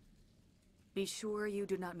Saren. Be sure you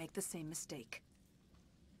do not make the same mistake.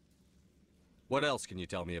 What else can you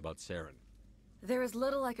tell me about Saren? There is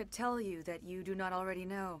little I could tell you that you do not already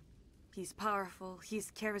know. He's powerful,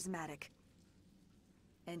 he's charismatic,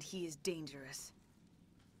 and he is dangerous.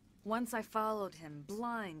 Once I followed him,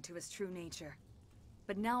 blind to his true nature.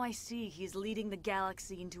 But now I see he's leading the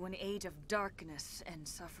galaxy into an age of darkness and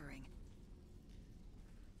suffering.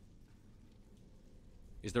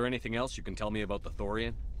 Is there anything else you can tell me about the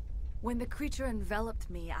Thorian? When the creature enveloped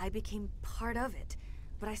me, I became part of it,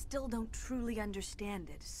 but I still don't truly understand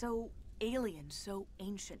it. So alien, so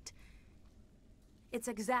ancient. Its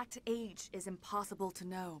exact age is impossible to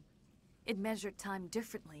know. It measured time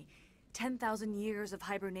differently. 10,000 years of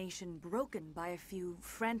hibernation broken by a few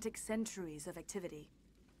frantic centuries of activity.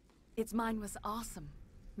 Its mind was awesome,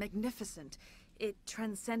 magnificent. It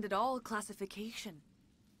transcended all classification.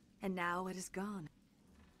 And now it is gone.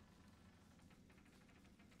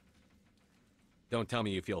 Don't tell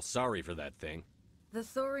me you feel sorry for that thing. The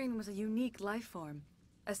Thorian was a unique life form.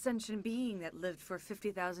 A sentient being that lived for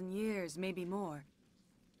 50,000 years, maybe more.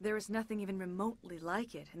 There is nothing even remotely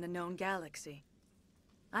like it in the known galaxy.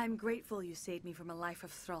 I am grateful you saved me from a life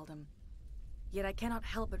of thraldom. Yet I cannot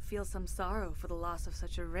help but feel some sorrow for the loss of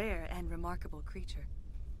such a rare and remarkable creature.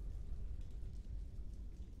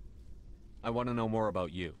 I want to know more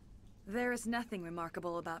about you. There is nothing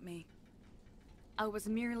remarkable about me. I was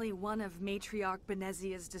merely one of Matriarch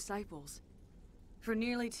Benezia's disciples. For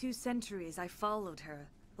nearly 2 centuries I followed her,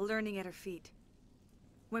 learning at her feet.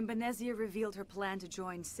 When Benezia revealed her plan to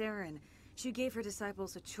join Saren, she gave her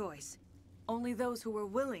disciples a choice. Only those who were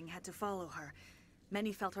willing had to follow her.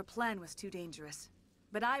 Many felt her plan was too dangerous.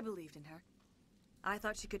 But I believed in her. I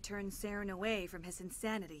thought she could turn Saren away from his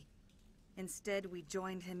insanity. Instead, we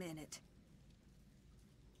joined him in it.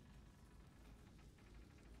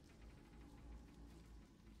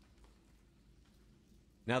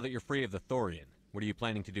 Now that you're free of the Thorian, what are you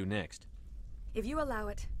planning to do next? If you allow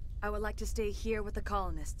it, I would like to stay here with the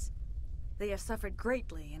colonists. They have suffered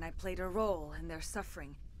greatly, and I played a role in their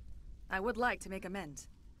suffering. I would like to make amends.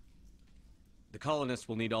 The colonists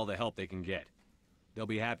will need all the help they can get. They'll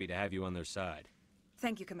be happy to have you on their side.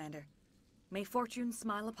 Thank you, Commander. May fortune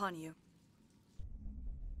smile upon you.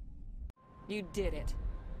 You did it.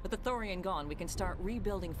 With the Thorian gone, we can start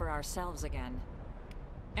rebuilding for ourselves again.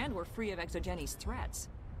 And we're free of Exogenes' threats.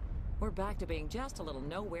 We're back to being just a little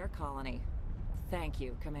nowhere colony. Thank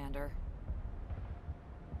you, Commander.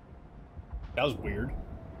 That was weird.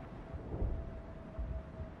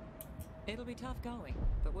 It'll be tough going,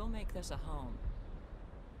 but we'll make this a home.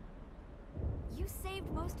 You saved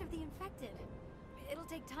most of the infected. It'll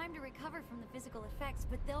take time to recover from the physical effects,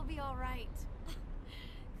 but they'll be all right.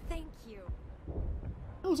 Thank you.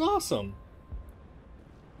 That was awesome.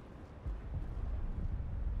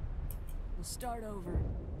 We'll start over.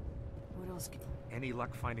 What else ask, any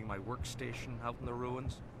luck finding my workstation out in the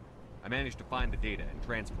ruins? I managed to find the data and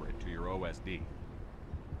transfer it to your OSD.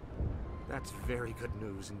 That's very good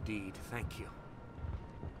news indeed. Thank you.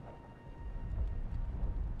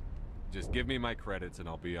 Just give me my credits and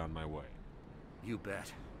I'll be on my way. You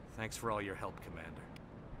bet. Thanks for all your help, Commander.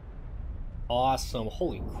 Awesome.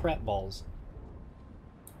 Holy crap balls.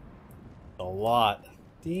 A lot.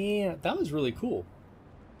 Damn, that was really cool.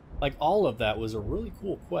 Like, all of that was a really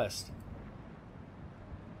cool quest.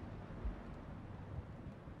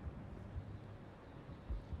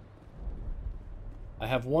 I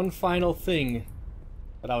have one final thing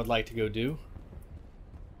that I would like to go do.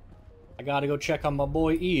 I gotta go check on my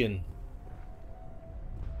boy Ian.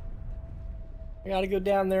 I gotta go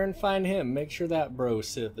down there and find him, make sure that bro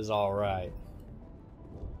Sith is alright.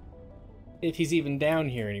 If he's even down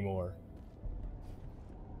here anymore.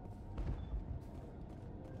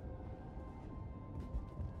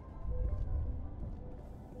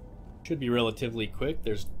 Should be relatively quick.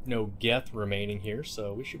 There's no Geth remaining here,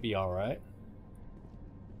 so we should be alright.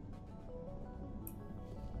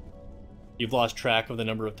 You've lost track of the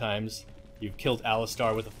number of times you've killed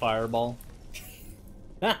Alistar with a fireball.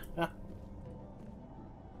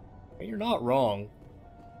 You're not wrong.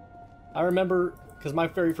 I remember, because my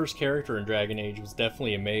very first character in Dragon Age was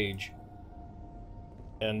definitely a mage.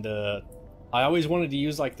 And I always wanted to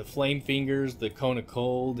use like the flame fingers, the cone of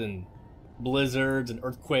cold, and blizzards and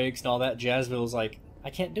earthquakes and all that jazz, but it was like, I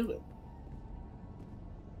can't do it.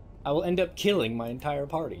 I will end up killing my entire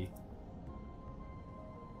party.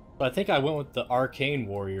 But I think I went with the Arcane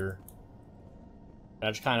Warrior. I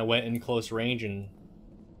just kind of went in close range and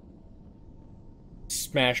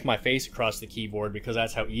smashed my face across the keyboard because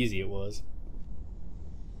that's how easy it was.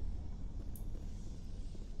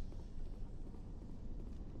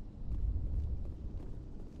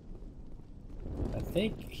 I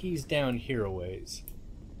think he's down here a ways.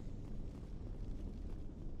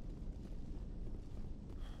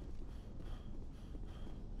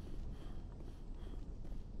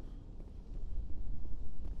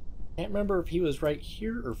 Can't remember if he was right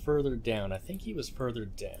here or further down. I think he was further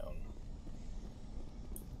down.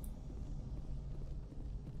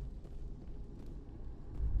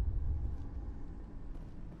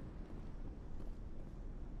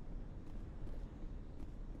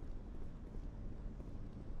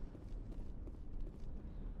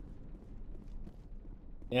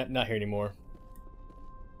 Yep, not here anymore.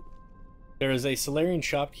 There is a Solarian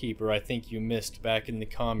shopkeeper I think you missed back in the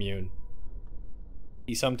commune.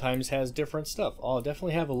 He sometimes has different stuff. I'll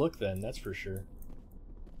definitely have a look then, that's for sure.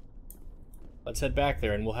 Let's head back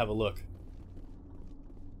there and we'll have a look.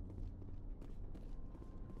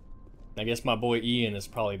 I guess my boy Ian is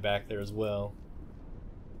probably back there as well.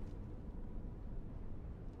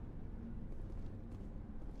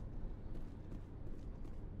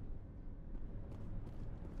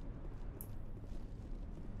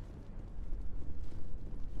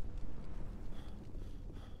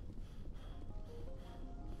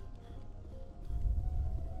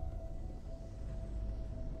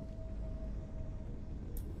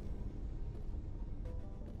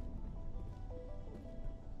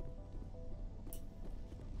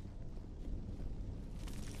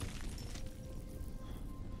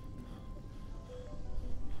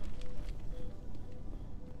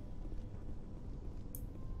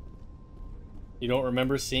 You don't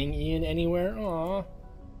remember seeing Ian anywhere? Aww.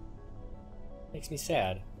 Makes me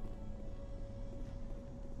sad.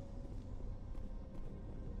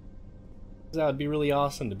 That would be really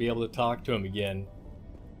awesome to be able to talk to him again.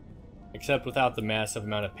 Except without the massive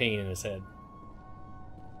amount of pain in his head.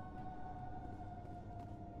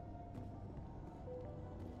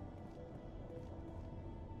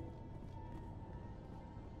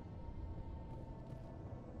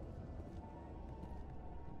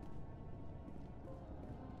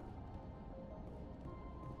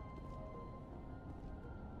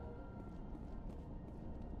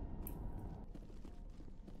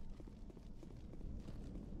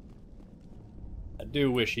 I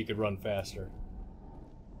do wish he could run faster.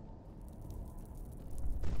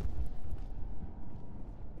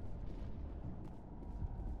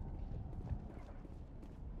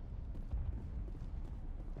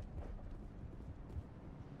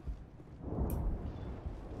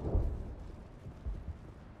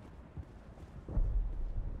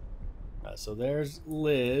 So there's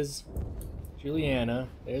Liz, Juliana,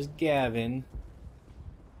 there's Gavin.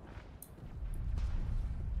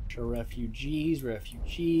 Refugees.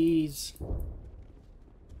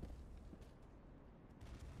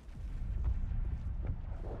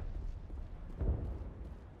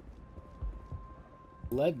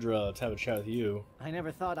 Ledra, let's have a chat with you. I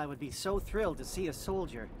never thought I would be so thrilled to see a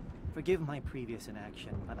soldier. Forgive my previous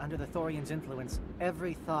inaction, but under the Thorian's influence,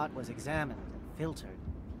 every thought was examined and filtered.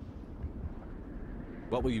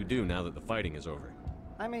 What will you do now that the fighting is over?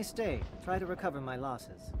 I may stay, try to recover my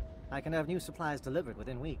losses. I can have new supplies delivered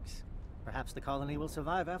within weeks. Perhaps the colony will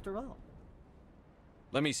survive after all.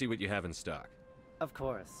 Let me see what you have in stock. Of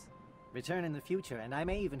course. Return in the future, and I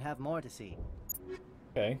may even have more to see.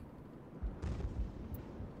 Okay.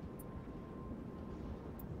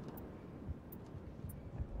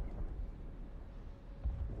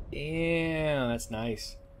 Damn, that's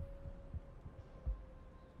nice.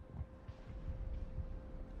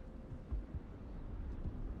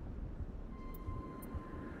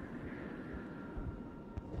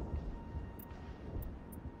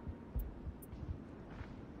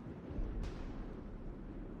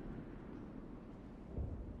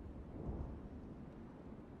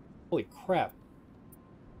 Holy crap.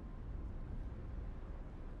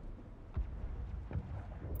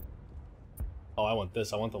 Oh, I want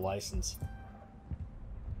this. I want the license.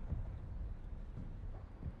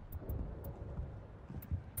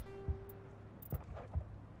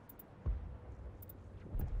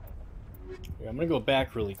 Okay, I'm gonna go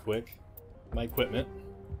back really quick. My equipment.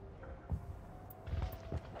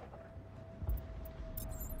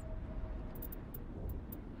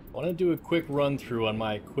 I want to do a quick run through on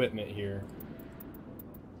my equipment here.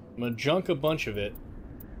 I'm gonna junk a bunch of it.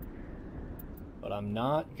 But I'm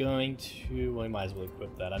not going to... well, I might as well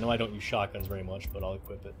equip that. I know I don't use shotguns very much, but I'll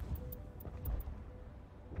equip it.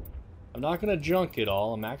 I'm not going to junk it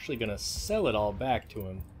all. I'm actually going to sell it all back to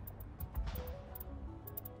him.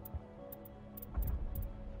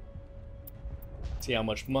 See how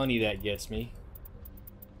much money that gets me.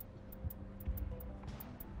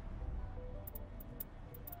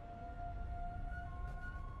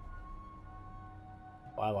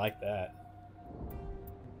 Oh, I like that.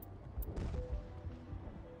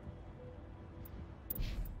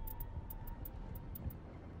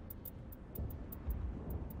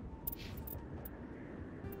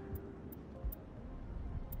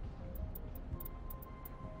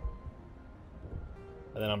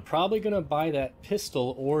 And then I'm probably going to buy that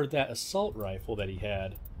pistol or that assault rifle that he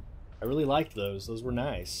had. I really liked those. Those were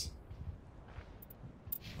nice.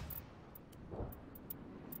 Of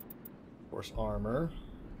course, armor.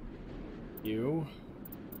 You.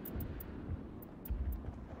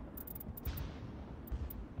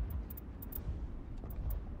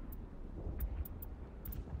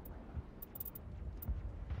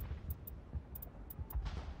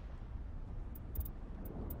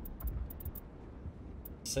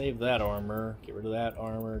 Save that armor, get rid of that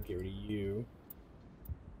armor, get rid of you.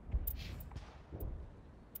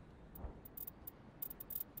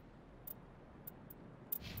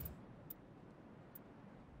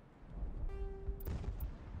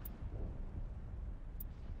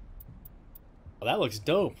 Oh, that looks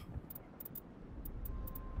dope.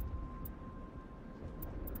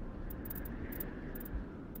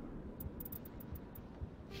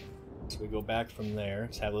 So we go back from there.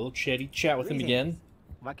 Let's have a little chat with him again.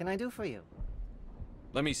 What can I do for you?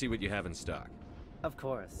 Let me see what you have in stock. Of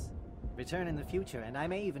course. Return in the future, and I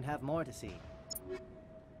may even have more to see.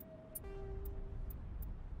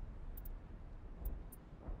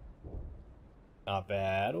 Not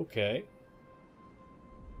bad, okay.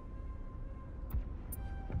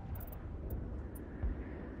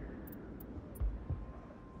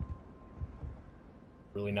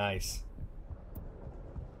 Really nice.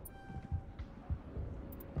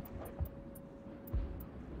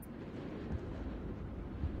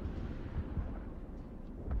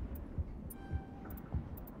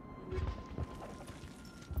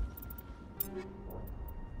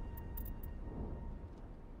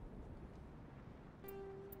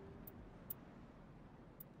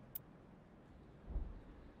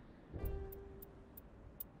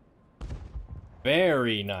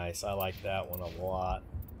 Very nice. I like that one a lot.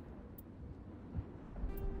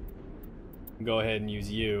 Go ahead and use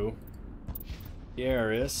you.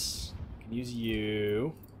 Garrus. Can use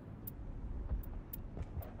you.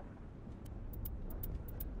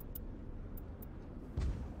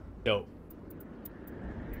 Dope.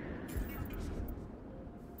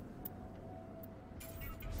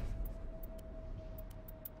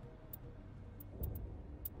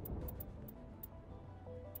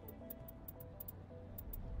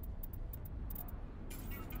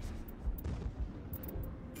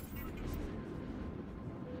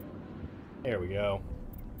 There we go.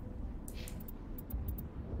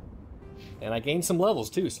 And I gained some levels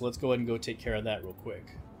too, so let's go ahead and go take care of that real quick.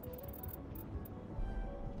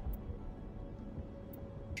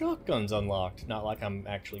 shotgun's unlocked. Not like I'm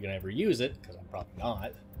actually gonna ever use it, because I'm probably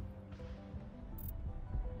not.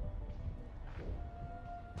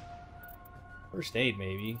 First aid,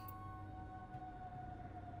 maybe.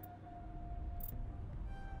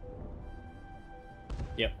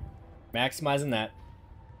 Yep. Maximizing that.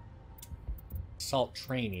 Assault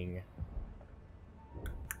training.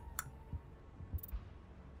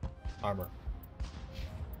 Armor.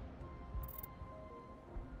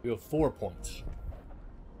 We have 4 points.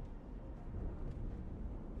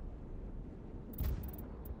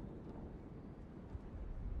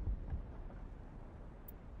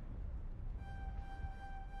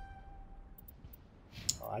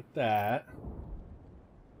 I like that.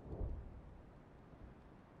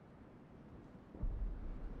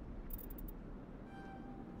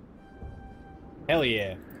 Hell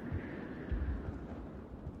yeah.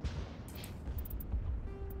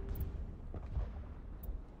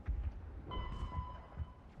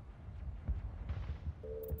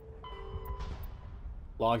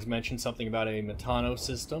 Logs mentioned something about a Metano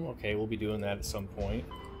system. Okay, we'll be doing that at some point.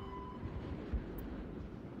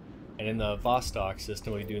 And in the Vostok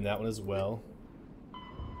system, we'll be doing that one as well.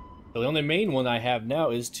 So the only main one I have now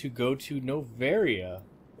is to go to Novaria.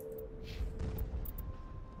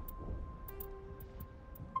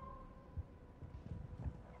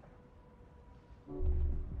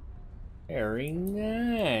 Very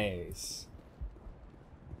nice.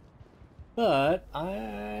 But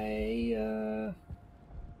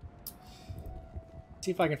see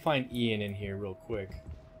if I can find Ian in here real quick.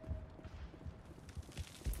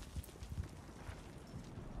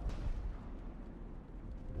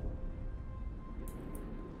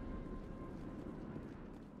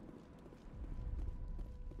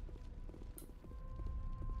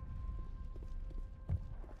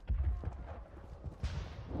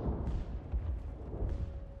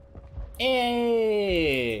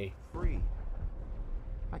 Hey! Free.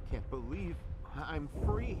 I can't believe I'm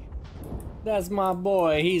free. That's my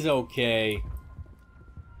boy. He's okay.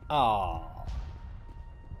 Aw.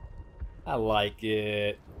 I like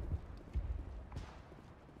it.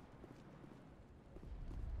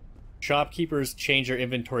 Shopkeepers change their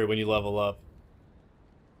inventory when you level up.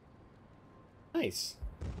 Nice.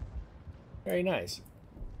 Very nice.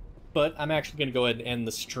 But I'm actually going to go ahead and end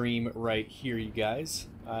the stream right here, you guys.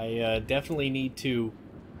 I definitely need to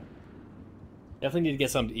get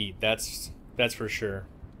something to eat. That's for sure.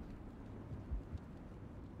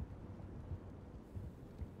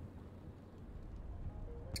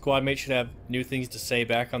 Squad mates should have new things to say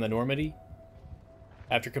back on the Normandy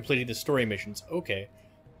after completing the story missions. Okay.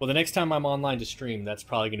 Well, the next time I'm online to stream, that's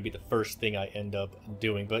probably going to be the first thing I end up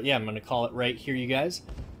doing. But yeah, I'm going to call it right here, you guys.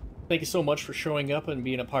 Thank you so much for showing up and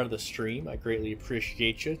being a part of the stream. I greatly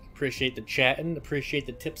appreciate you. Appreciate the chatting. Appreciate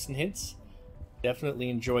the tips and hints. Definitely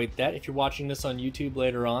enjoyed that. If you're watching this on YouTube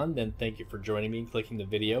later on, then thank you for joining me and clicking the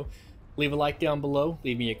video. Leave a like down below.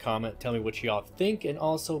 Leave me a comment. Tell me what y'all think. And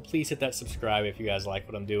also, please hit that subscribe if you guys like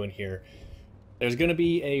what I'm doing here. There's going to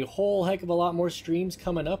be a whole heck of a lot more streams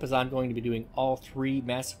coming up, as I'm going to be doing all 3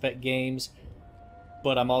 Mass Effect games.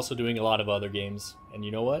 But I'm also doing a lot of other games. And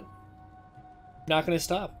you know what? Not going to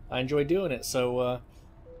stop. I enjoy doing it. So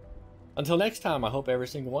until next time, I hope every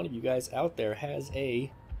single one of you guys out there has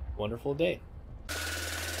a wonderful day.